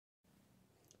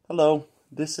Hello,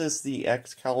 this is the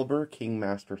Excalibur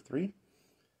Kingmaster III.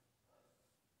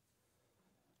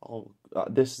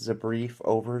 This is a brief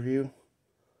overview.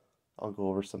 I'll go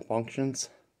over some functions.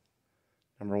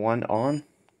 Number one, on.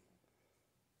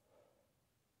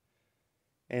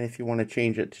 And if you want to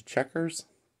change it to checkers,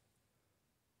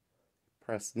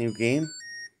 press new game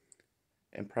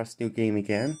and press new game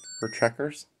again for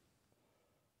checkers.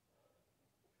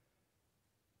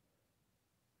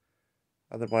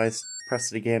 Otherwise,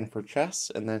 press it again for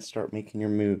chess and then start making your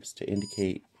moves to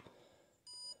indicate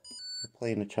you're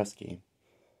playing a chess game.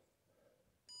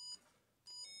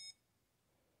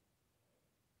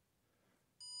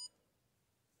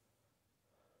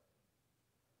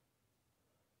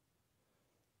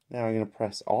 Now I'm going to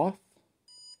press off,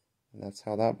 and that's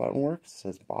how that button works. It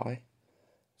says bye.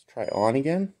 Let's try on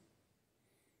again.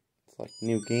 Select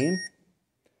new game,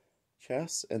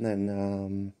 chess, and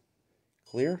then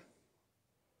clear.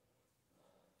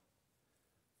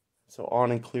 So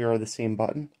on and clear are the same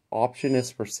button. Option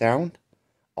is for sound,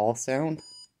 all sound,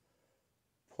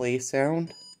 play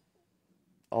sound,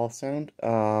 all sound.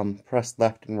 Press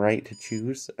left and right to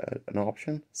choose an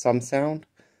option. Some sound,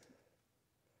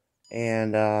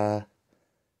 and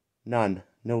none,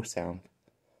 no sound.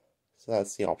 So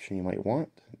that's the option you might want,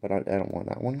 but I don't want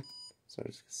that one. So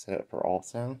just set it for all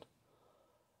sound.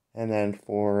 And then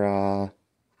for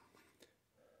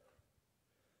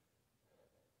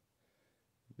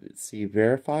let's see,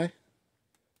 verify.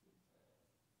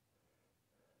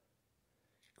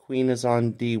 Queen is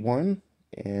on D1,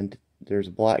 and there's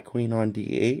a black queen on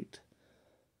D8.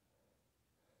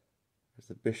 There's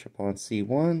a bishop on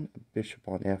C1, a bishop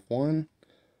on F1,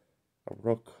 a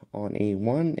rook on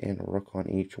A1, and a rook on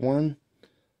H1,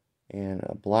 and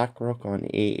a black rook on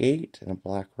A8, and a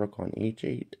black rook on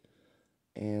H8.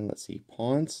 And let's see,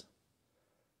 pawns,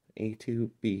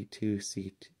 A2, B2,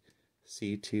 C2,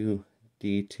 C2,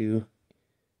 D2,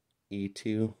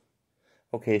 E2.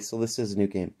 Okay, so this is a new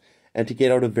game. And to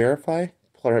get out of verify,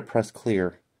 press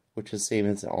clear, which is the same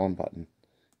as the on button.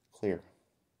 Clear.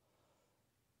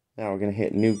 Now we're going to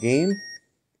hit new game,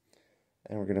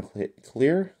 and we're going to hit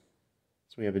clear.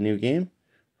 So we have a new game.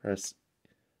 Press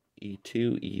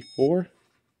E2, E4.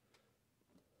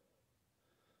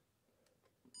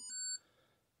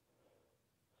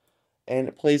 And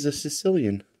it plays a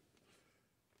Sicilian.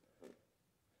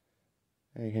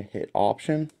 And you can hit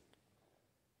option.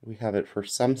 We have it for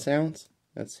some sounds.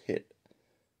 Let's hit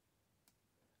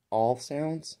all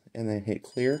sounds and then hit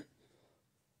clear.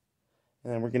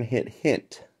 And then we're going to hit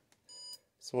hint.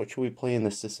 So what should we play in the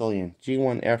Sicilian?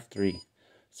 G1, F3.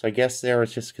 So I guess there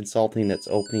it's just consulting its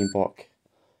opening book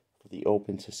for the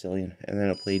open Sicilian. And then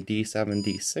it'll play D7,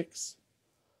 D6.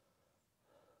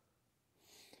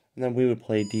 And then we would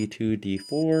play D2,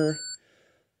 D4.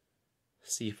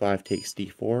 C5 takes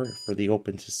D4 for the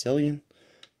open Sicilian.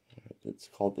 It's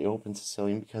called the open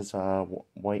Sicilian because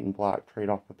white and black trade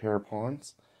off a pair of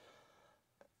pawns.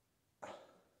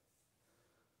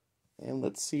 And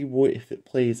let's see what if it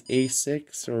plays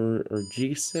A6 or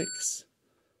G6.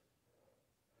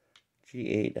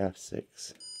 G8,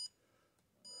 F6.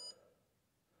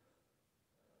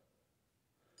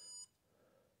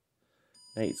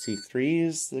 Knight C3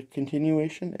 is the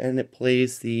continuation, and it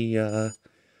plays the,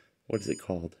 what is it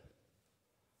called?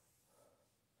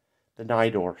 The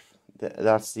Najdorf.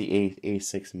 That's the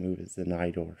A6 move, is the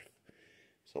Najdorf.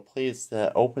 So it plays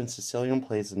the open Sicilian,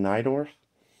 plays the Najdorf.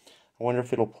 I wonder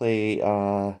if it'll play,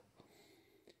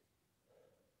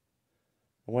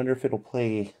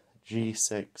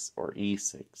 G6 or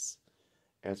E6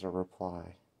 as a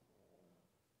reply.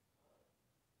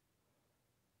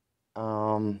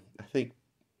 I think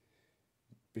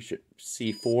Bishop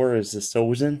C4 is the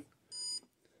Sozin.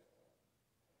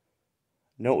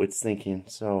 No, it's thinking,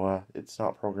 so it's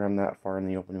not programmed that far in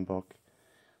the opening book.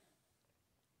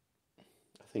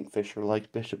 I think Fisher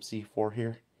liked Bishop C4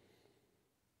 here.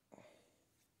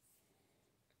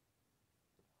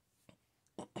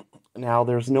 Now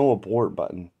there's no abort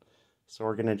button, so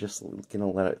we're gonna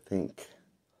let it think,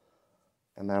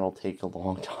 and that'll take a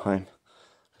long time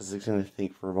because it's gonna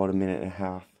think for about a minute and a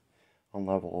half on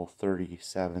level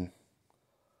 37.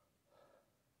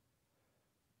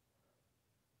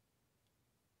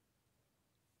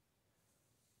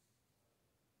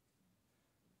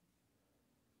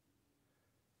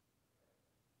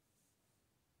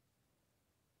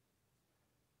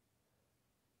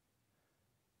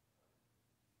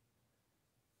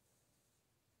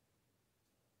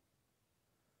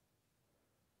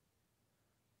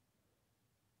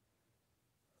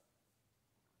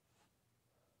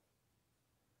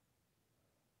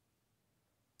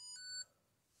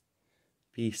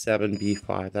 b7,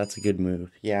 b5. That's a good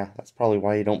move. Yeah, that's probably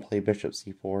why you don't play bishop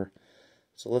c4.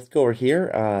 So let's go over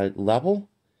here. Level,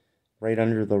 right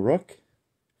under the rook.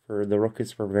 The rook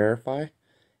is for verify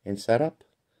and setup.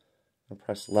 I'll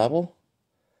press level.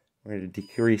 We're going to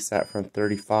decrease that from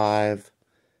 35.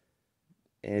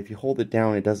 And if you hold it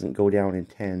down, it doesn't go down in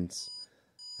tens.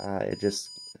 It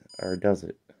just, or does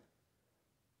it?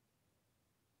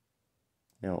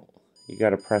 No. You got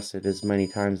to press it as many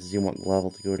times as you want the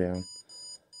level to go down.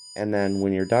 And then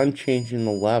when you're done changing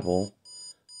the level,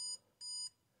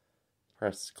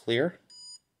 press clear.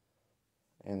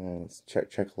 And then let's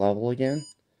check level again.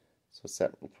 So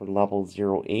set for level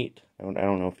 08. I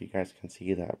don't know if you guys can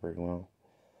see that very well,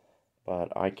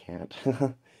 but I can't.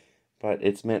 But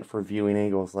it's meant for viewing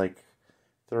angles like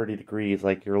 30 degrees,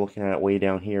 like you're looking at it way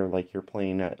down here, like you're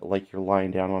playing at, like you're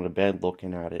lying down on a bed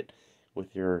looking at it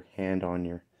with your hand on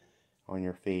your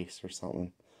face or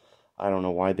something. I don't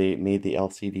know why they made the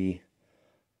LCD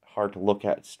hard to look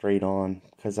at straight on,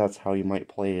 because that's how you might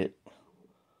play it.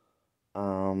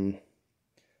 And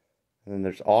then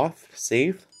there's off,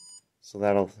 save, so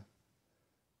that'll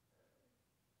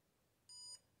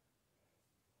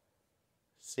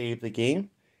save the game.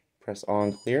 Press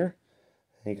on clear,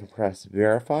 and you can press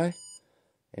verify,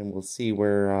 and we'll see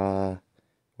where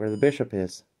the bishop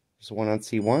is. There's one on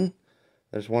c1,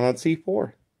 there's one on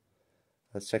c4.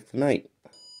 Let's check the knight.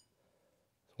 There's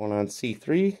one on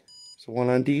c3, there's one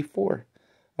on d4.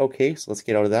 Okay, so let's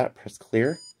get out of that, press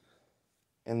clear,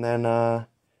 and then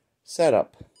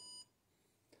setup.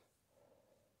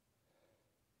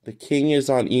 The king is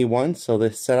on e1, so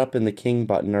the setup and the king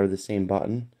button are the same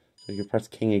button. So if you press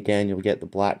king again, you'll get the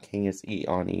black king is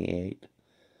on e8.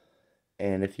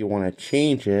 And if you want to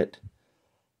change it,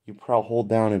 you probably hold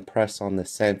down and press on the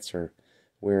sensor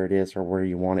where it is or where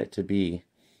you want it to be.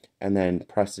 And then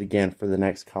press it again for the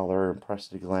next color, and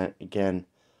press it again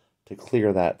to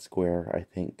clear that square, I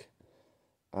think.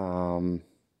 And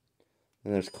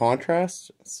there's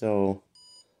contrast. So,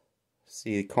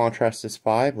 see, the contrast is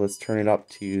 5. Let's turn it up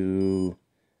to...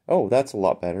 Oh, that's a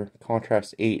lot better.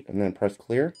 Contrast 8, and then press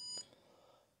clear.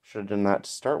 Should have done that to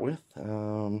start with.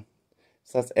 So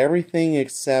that's everything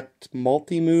except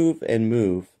multi-move and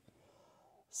move.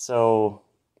 So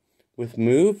with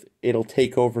move, it'll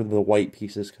take over the white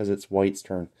pieces because it's white's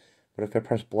turn. But if I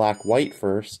press black-white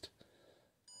first,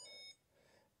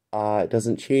 it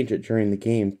doesn't change it during the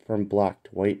game from black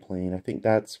to white playing. I think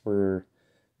that's for,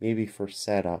 maybe for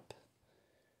setup.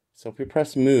 So if we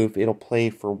press move, it'll play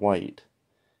for white.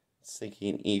 It's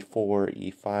thinking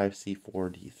e4, e5, c4,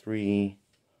 d3,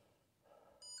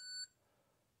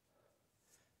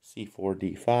 c4,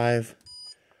 d5.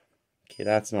 Okay,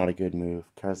 that's not a good move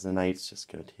because the knight's just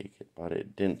going to take it, but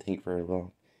it didn't think very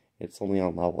long. It's only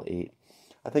on level 8.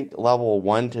 I think level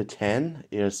 1 to 10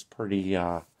 is pretty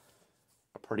a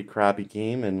pretty crappy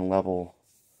game, and level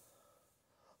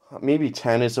maybe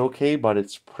 10 is okay, but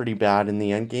it's pretty bad in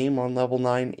the end game on level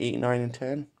 9, 8, 9, and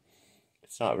 10.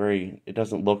 It's not very, it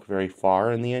doesn't look very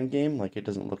far in the end game. Like, it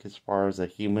doesn't look as far as a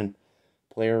human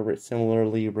player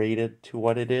similarly rated to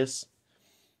what it is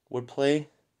would play.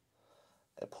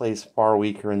 It plays far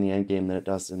weaker in the end game than it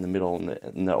does in the middle and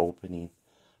in the opening.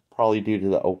 Probably due to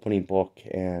the opening book,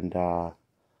 and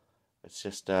it's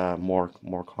just more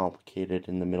complicated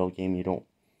in the middle game.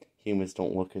 Humans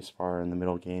don't look as far in the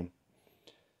middle game.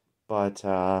 But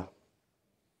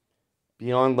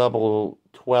beyond level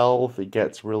 12, it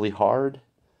gets really hard.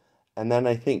 And then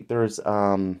I think there's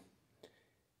a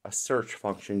search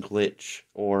function glitch,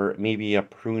 or maybe a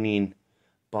pruning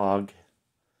bug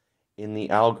in the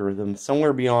algorithm.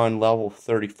 Somewhere beyond level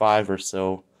 35 or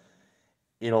so,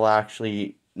 it'll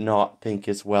actually not think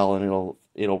as well, and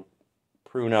it'll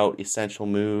prune out essential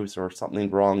moves, or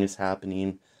something wrong is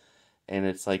happening, and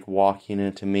it's like walking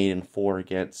into mate in 4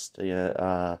 against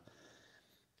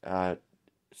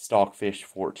Stockfish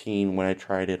 14 when I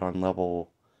tried it on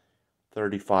level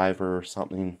 35 or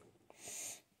something,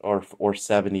 or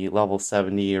 70, level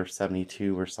 70 or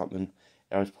 72 or something.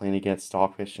 I was playing against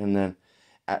Stockfish, and then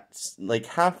at like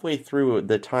halfway through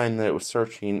the time that it was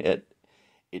searching, it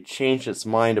changed its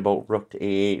mind about rook to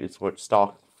a8. It's what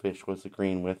Stockfish was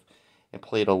agreeing with, and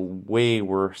played a way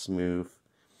worse move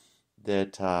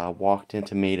that walked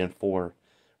into mate in 4,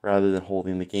 rather than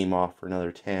holding the game off for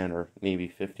another 10 or maybe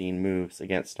 15 moves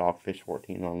against Stockfish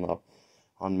 14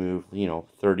 on move,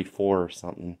 34 or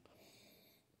something.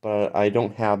 But I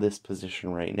don't have this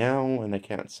position right now, and I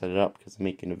can't set it up because I'm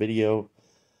making a video.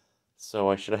 So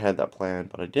I should have had that planned,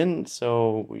 but I didn't,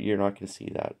 so you're not going to see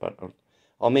that. But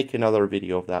I'll make another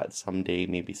video of that someday,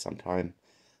 maybe sometime.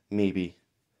 Maybe.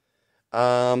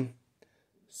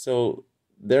 So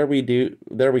there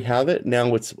we have it.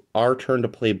 Now it's our turn to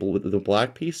play the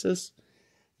black pieces.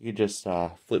 You just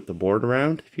flip the board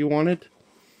around if you wanted.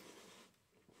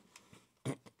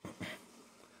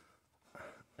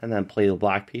 And then play the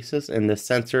black pieces. And the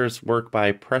sensors work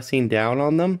by pressing down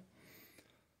on them.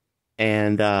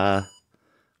 And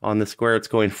on the square it's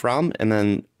going from, and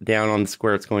then down on the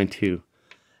square it's going to.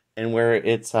 And where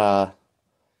it's a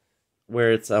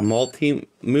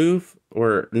multi-move,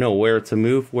 where it's a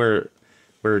move where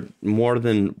more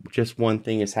than just one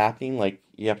thing is happening, like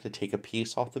you have to take a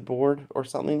piece off the board or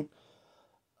something,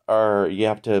 or you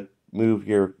have to move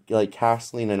your, like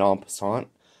castling and en passant,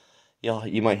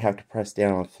 you might have to press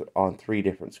down on 3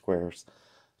 different squares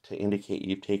to indicate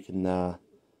you've taken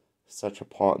such a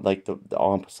pawn, like the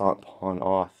en passant pawn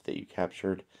off that you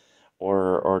captured,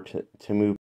 or to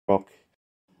move rook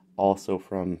also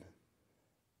from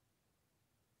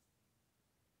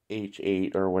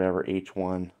h8 or whatever,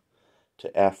 h1 to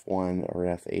f1 or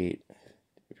f8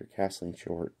 if you're castling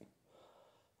short.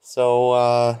 So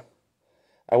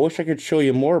I wish I could show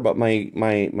you more, but my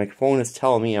phone is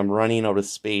telling me I'm running out of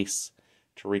space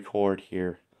to record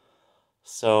here.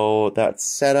 So that's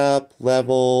setup,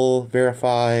 level,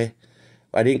 verify.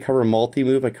 I didn't cover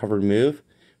multi-move, I covered move.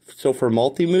 So for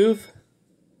multi-move,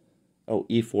 oh,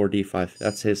 e4, d5,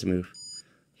 that's his move.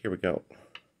 Here we go.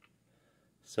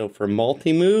 So for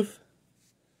multi-move,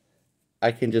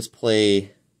 I can just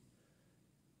play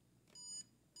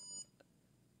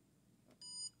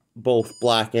both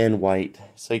black and white.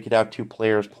 So you could have 2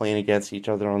 players playing against each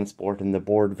other on this board, and the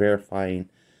board verifying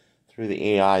through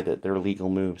the AI that they're legal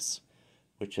moves,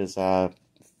 which is a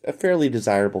fairly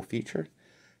desirable feature.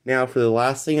 Now for the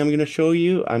last thing I'm going to show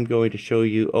you,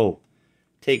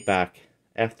 take back,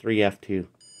 F3, F2.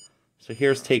 So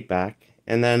here's take back,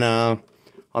 and then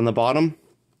on the bottom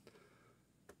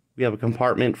we have a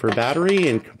compartment for battery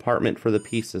and compartment for the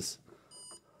pieces.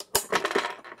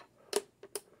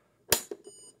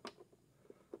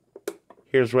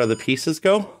 Here's where the pieces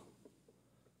go.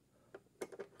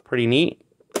 Pretty neat.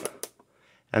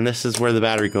 And this is where the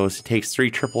battery goes. It takes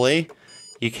 3 AAA.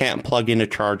 You can't plug in a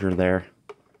charger there.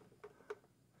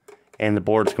 And the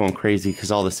board's going crazy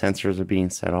because all the sensors are being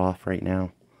set off right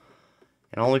now.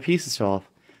 And all my pieces fell off.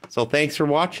 So thanks for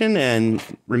watching, and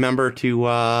remember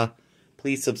to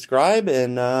please subscribe,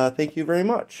 and thank you very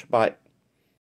much. Bye.